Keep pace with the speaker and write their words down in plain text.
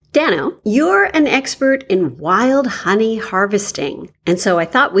Dano, you're an expert in wild honey harvesting, and so I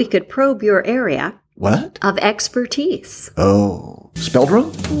thought we could probe your area What? of expertise. Oh, spelled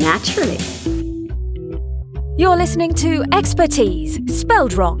wrong? Naturally. You're listening to Expertise,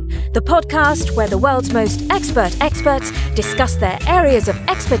 Spelled Wrong, the podcast where the world's most experts discuss their areas of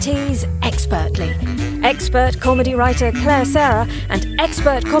expertise expertly. Expert comedy writer Claire Sarah and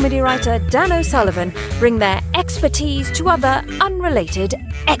expert comedy writer Dan O'Sullivan bring their expertise to other unrelated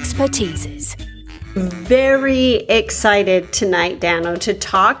expertises. Very excited tonight, Dano, to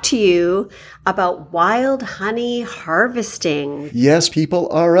talk to you about wild honey harvesting. Yes,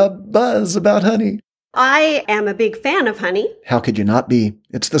 people are abuzz about honey. I am a big fan of honey. How could you not be?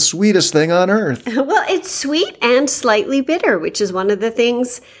 It's the sweetest thing on earth. Well, it's sweet and slightly bitter, which is one of the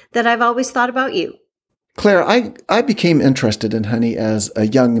things that I've always thought about you. Claire, I became interested in honey as a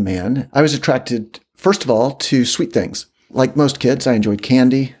young man. I was attracted, first of all, to sweet things. Like most kids, I enjoyed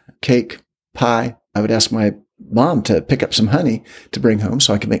candy, cake, pie. I would ask my mom to pick up some honey to bring home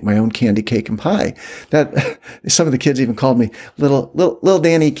so I could make my own candy, cake, and pie. That some of the kids even called me little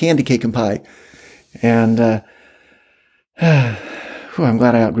Danny Candy Cake and Pie. And I'm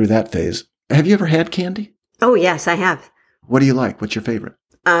glad I outgrew that phase. Have you ever had candy? Oh, yes, I have. What do you like? What's your favorite?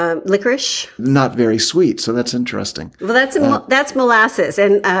 Licorice. Not very sweet, so that's interesting. Well, that's molasses.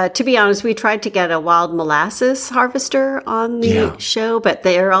 And to be honest, we tried to get a wild molasses harvester on the show, but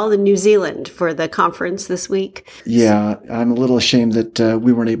they are all in New Zealand for the conference this week. Yeah, I'm a little ashamed that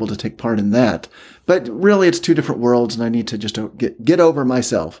we weren't able to take part in that. But really, it's two different worlds, and I need to just get over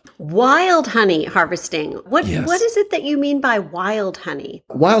myself. Wild honey harvesting. What Yes. What is it that you mean by wild honey?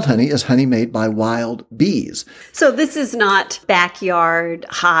 Wild honey is honey made by wild bees. So this is not backyard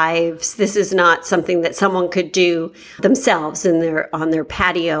hives. This is not something that someone could do themselves on their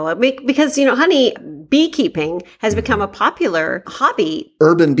patio. Because, honey beekeeping has become a popular hobby.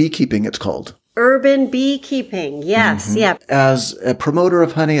 Urban beekeeping, it's called. Urban beekeeping. Yes. Yeah. As a promoter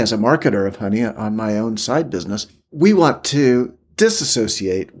of honey, as a marketer of honey on my own side business, we want to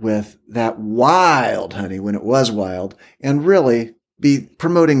disassociate with that wild honey when it was wild and really be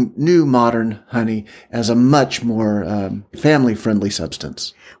promoting new modern honey as a much more family-friendly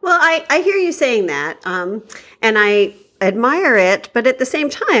substance. Well, I hear you saying that, and I admire it, but at the same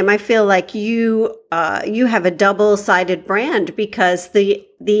time, I feel like you have a double-sided brand because the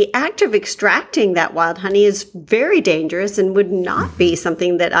act of extracting that wild honey is very dangerous and would not be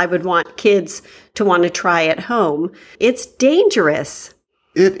something that I would want kids to want to try at home. It's dangerous.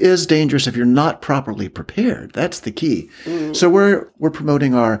 It is dangerous if you're not properly prepared. That's the key. So we're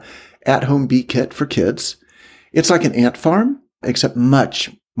promoting our at-home bee kit for kids. It's like an ant farm, except much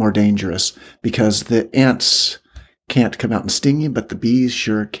more dangerous because the ants can't come out and sting you, but the bees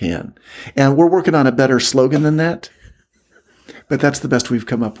sure can. And we're working on a better slogan than that, but that's the best we've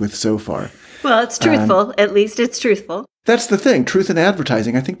come up with so far. Well, it's truthful. At least it's truthful. That's the thing, truth in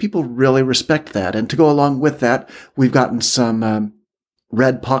advertising. I think people really respect that. And to go along with that, we've gotten some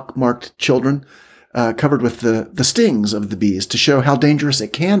red pock-marked children covered with the stings of the bees to show how dangerous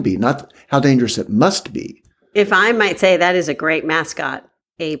it can be, not how dangerous it must be. If I might say, that is a great mascot,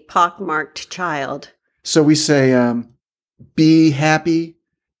 a pock-marked child. So we say, be happy,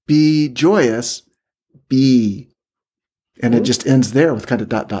 be joyous, be. And it just ends there with kind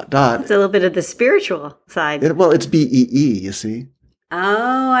of ... It's a little bit of the spiritual side. It's B-E-E, you see.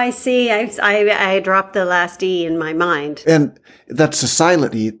 Oh, I see. I dropped the last E in my mind. And that's a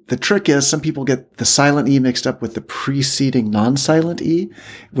silent E. The trick is some people get the silent E mixed up with the preceding non-silent E,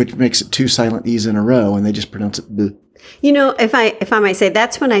 which makes it two silent E's in a row, and they just pronounce it B. If I might say,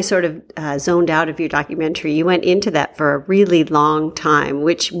 that's when I sort of zoned out of your documentary. You went into that for a really long time.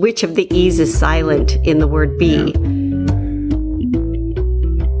 Which of the E's is silent in the word bee? Yeah.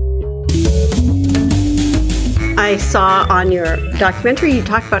 I saw on your documentary you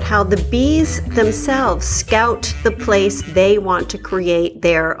talk about how the bees themselves scout the place they want to create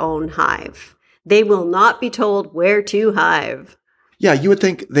their own hive. They will not be told where to hive. Yeah, you would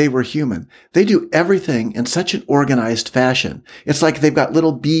think they were human. They do everything in such an organized fashion. It's like they've got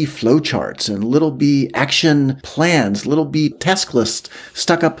little bee flowcharts and little bee action plans, little bee task lists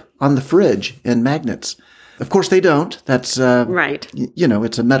stuck up on the fridge in magnets. Of course, they don't. That's right.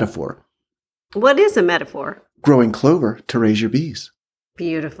 It's a metaphor. What is a metaphor? Growing clover to raise your bees.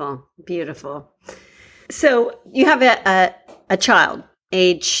 Beautiful, beautiful. So you have a child,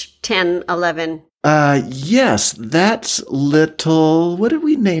 age 10, 11. Yes, that's little, what did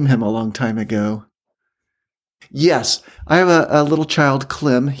we name him a long time ago? Yes, I have a little child,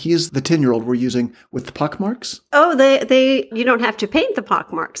 Clem. He's the 10-year-old we're using with the pockmarks. Oh, you don't have to paint the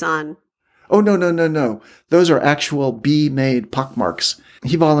pockmarks on. Oh, no, no, no, no. Those are actual bee-made pockmarks.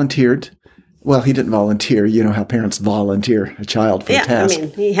 He volunteered. Well, he didn't volunteer. You know how parents volunteer a child for a task. I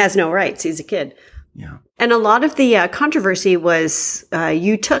mean, he has no rights. He's a kid. Yeah. And a lot of the controversy was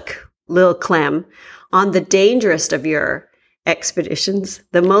you took Lil Clem on the dangerous of your expeditions,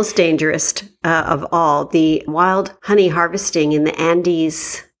 the most dangerous of all, the wild honey harvesting in the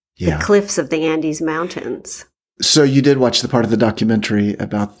Andes, the cliffs of the Andes Mountains. So you did watch the part of the documentary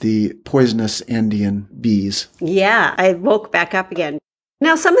about the poisonous Andean bees. Yeah, I woke back up again.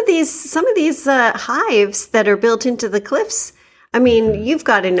 Now, some of these hives that are built into the cliffs, I mean, you've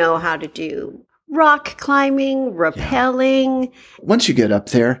got to know how to do rock climbing, rappelling. Yeah. Once you get up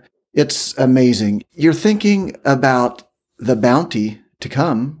there, it's amazing. You're thinking about the bounty to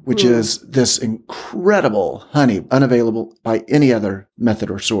come, which is this incredible honey, unavailable by any other method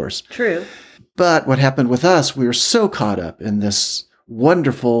or source. True. But what happened with us, we were so caught up in this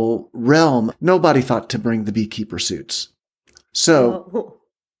wonderful realm, nobody thought to bring the beekeeper suits. So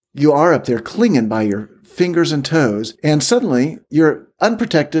you are up there clinging by your fingers and toes, and suddenly you're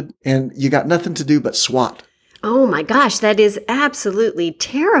unprotected and you got nothing to do but swat. Oh my gosh, that is absolutely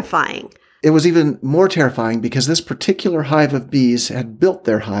terrifying. It was even more terrifying because this particular hive of bees had built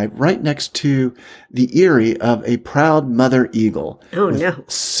their hive right next to the eyrie of a proud mother eagle. Oh, with no.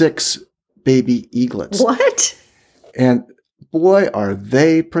 6 baby eaglets. What? And boy, are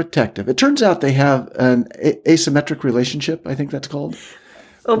they protective. It turns out they have an asymmetric relationship, I think that's called.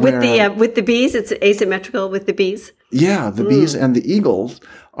 Oh, with the bees? It's asymmetrical with the bees? Yeah, the bees and the eagles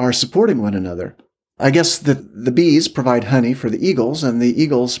are supporting one another. I guess the bees provide honey for the eagles, and the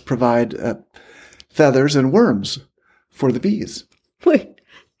eagles provide feathers and worms for the bees. Wait.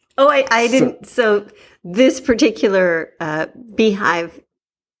 Oh, I didn't. So this particular beehive,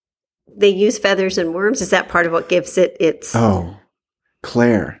 they use feathers and worms. Is that part of what gives it its? Oh,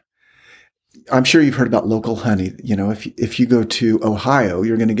 Claire, I'm sure you've heard about local honey. You know, if you go to Ohio,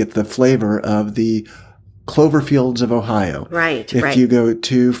 you're going to get the flavor of the clover fields of Ohio. Right. If you go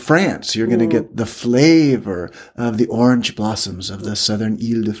to France, you're going to get the flavor of the orange blossoms of the southern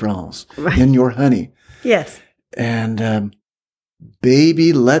Ile-de-France in your honey. Yes. And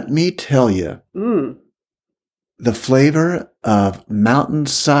baby, let me tell you, the flavor of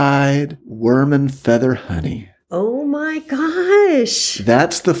mountainside worm and feather honey. Oh my gosh.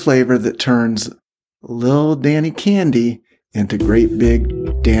 That's the flavor that turns little Danny Candy into great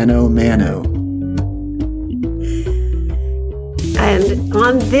big Dano Mano. And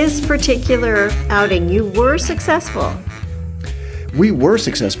on this particular outing, you were successful. We were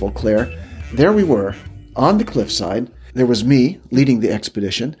successful, Claire. There we were on the cliffside. There was me leading the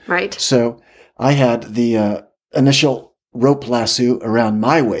expedition. Right. So I had the initial rope lasso around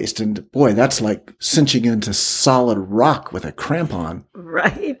my waist. And boy, that's like cinching into solid rock with a crampon.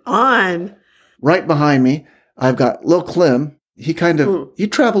 Right on. Right behind me, I've got Lil Clem. He he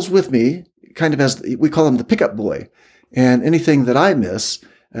travels with me, kind of as, we call him the pickup boy. And anything that I miss,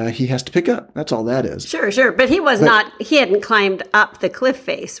 he has to pick up. That's all that is. Sure. But he hadn't climbed up the cliff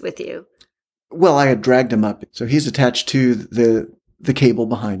face with you. Well, I had dragged him up. So he's attached to the cable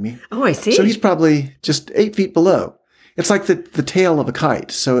behind me. Oh, I see. So he's probably just 8 feet below. It's like the tail of a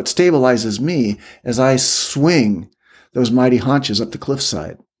kite. So it stabilizes me as I swing those mighty haunches up the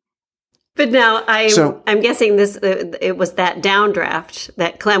cliffside. But now I'm guessing this it was that downdraft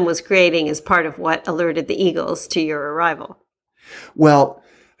that Clem was creating as part of what alerted the eagles to your arrival. Well,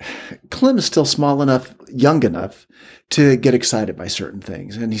 Clem is still small enough, young enough to get excited by certain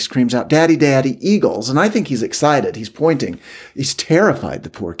things. And he screams out, "Daddy, Daddy, eagles." And I think he's excited. He's pointing. He's terrified, the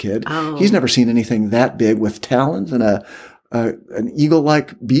poor kid. Oh. He's never seen anything that big with talons and an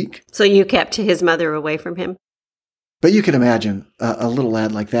eagle-like beak. So you kept his mother away from him? But you can imagine a little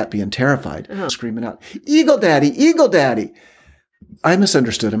lad like that being terrified, screaming out, "Eagle Daddy, Eagle Daddy." I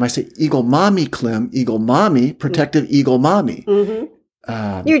misunderstood him. I say, "Eagle Mommy, Clem, Eagle Mommy, protective Eagle Mommy."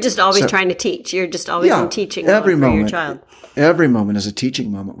 Mm-hmm. You're just always trying to teach. You're just always in teaching mode for your child. Every moment is a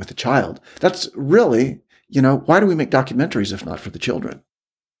teaching moment with a child. That's really, why do we make documentaries if not for the children?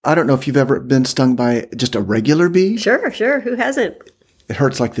 I don't know if you've ever been stung by just a regular bee. Sure. Who hasn't? It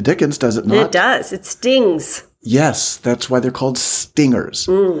hurts like the dickens, does it not? It does. It stings. Yes, that's why they're called stingers.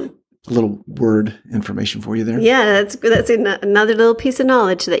 A little word information for you there. Yeah, that's another little piece of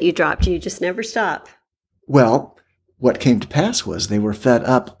knowledge that you dropped. You just never stop. Well, what came to pass was they were fed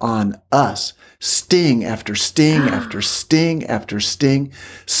up on us, sting after sting after sting after sting,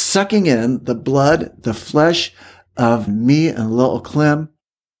 sucking in the blood, the flesh of me and little Clem.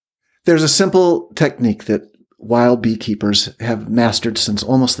 There's a simple technique that wild beekeepers have mastered since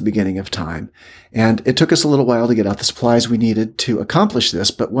almost the beginning of time. And it took us a little while to get out the supplies we needed to accomplish this,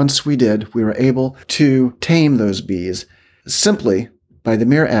 but once we did, we were able to tame those bees simply by the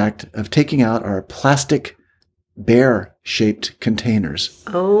mere act of taking out our plastic bear-shaped containers.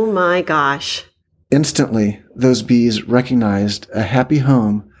 Oh my gosh. Instantly, those bees recognized a happy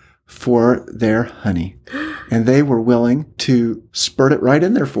home for their honey, and they were willing to spurt it right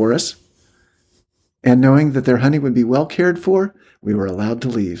in there for us. And knowing that their honey would be well cared for, we were allowed to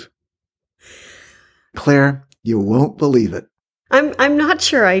leave. Claire, you won't believe it. I'm not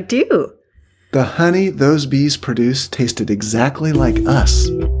sure I do. The honey those bees produced tasted exactly like us.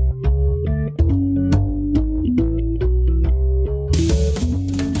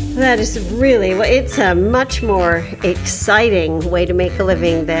 That is really, well, it's a much more exciting way to make a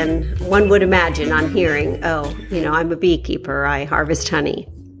living than one would imagine on hearing, oh, I'm a beekeeper, I harvest honey.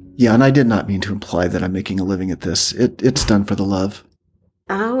 Yeah, and I did not mean to imply that I'm making a living at this. It's done for the love.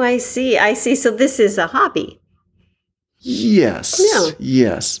 Oh, I see. So this is a hobby. Yes. No.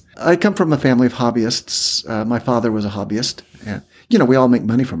 Yes. I come from a family of hobbyists. My father was a hobbyist. And, we all make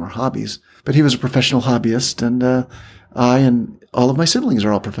money from our hobbies. But he was a professional hobbyist, and I and all of my siblings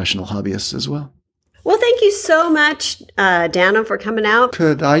are all professional hobbyists as well. Well, thank you so much, Dano, for coming out.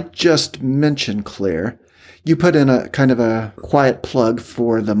 Could I just mention, Claire, you put in a kind of a quiet plug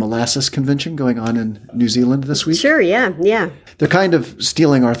for the molasses convention going on in New Zealand this week? Sure, yeah. They're kind of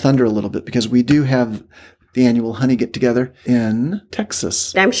stealing our thunder a little bit because we do have the annual honey get-together in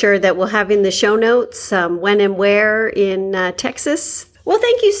Texas. I'm sure that we'll have in the show notes when and where in Texas. Well,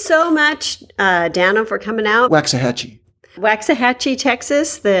 thank you so much, Dano, for coming out. Waxahachie,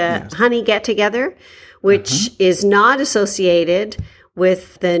 Texas, the honey get-together, which is not associated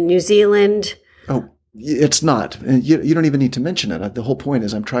with the New Zealand. Oh, it's not. And you don't even need to mention it. The whole point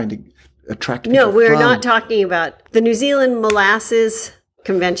is I'm trying to attract people. No, we're not talking about the New Zealand Molasses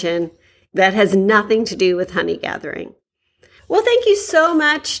Convention. That has nothing to do with honey gathering. Well, thank you so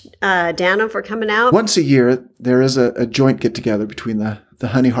much, Dano, for coming out. Once a year, there is a joint get-together between the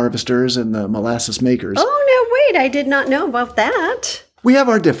honey harvesters and the molasses makers. Oh, no, wait, I did not know about that. We have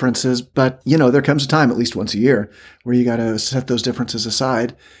our differences, but, there comes a time, at least once a year, where you got to set those differences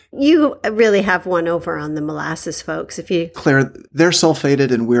aside. You really have one over on the molasses folks. Claire, they're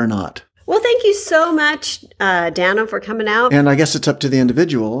sulfated and we're not. Well, thank you so much, Dano, for coming out. And I guess it's up to the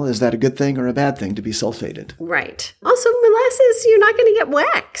individual. Is that a good thing or a bad thing to be sulfated? Right. Also, molasses, you're not going to get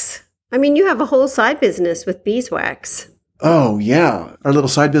wax. I mean, you have a whole side business with beeswax. Oh, yeah. Our little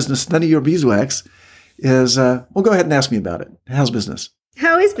side business, None of Your Beeswax, is, well, go ahead and ask me about it. How's business?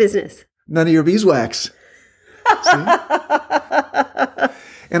 How is business? None of Your Beeswax. See?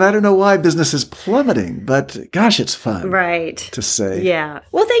 And I don't know why business is plummeting, but gosh, it's fun. Right. To say. Yeah.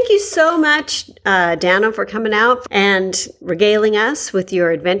 Well, thank you so much, Dano, for coming out and regaling us with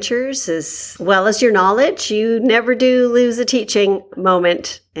your adventures as well as your knowledge. You never do lose a teaching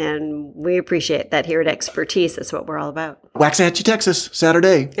moment, and we appreciate that here at Expertise. That's what we're all about. Waxahachie, Texas,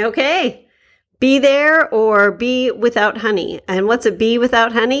 Saturday. Okay. Be there or be without honey. And what's a bee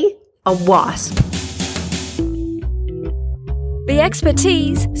without honey? A wasp. The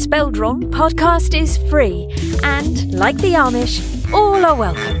Expertise, spelled wrong, podcast is free. And, like the Amish, all are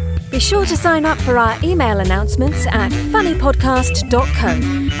welcome. Be sure to sign up for our email announcements at funnypodcast.co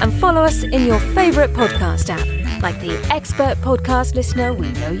and follow us in your favourite podcast app, like the expert podcast listener we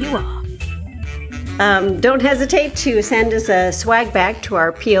know you are. Don't hesitate to send us a swag bag to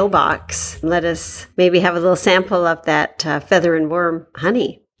our P.O. box. Let us maybe have a little sample of that feather and worm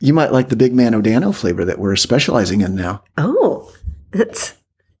honey. You might like the Big Man O'Dano flavor that we're specializing in now. Oh, that's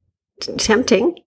tempting.